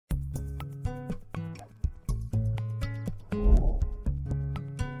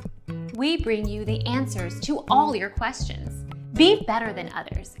we bring you the answers to all your questions. Be better than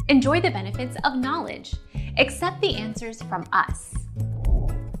others. Enjoy the benefits of knowledge. Accept the answers from us.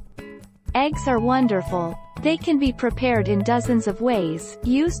 Eggs are wonderful. They can be prepared in dozens of ways,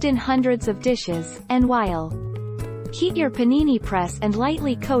 used in hundreds of dishes, and while heat your panini press and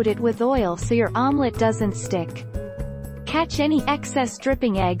lightly coat it with oil so your omelet doesn't stick. Catch any excess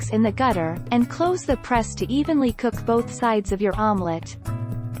dripping eggs in the gutter, and close the press to evenly cook both sides of your omelet.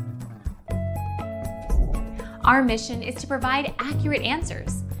 Our mission is to provide accurate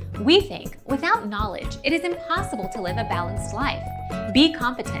answers. We think without knowledge, it is impossible to live a balanced life. Be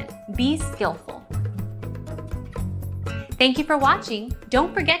competent, be skillful. Thank you for watching.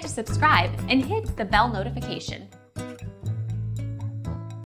 Don't forget to subscribe and hit the bell notification.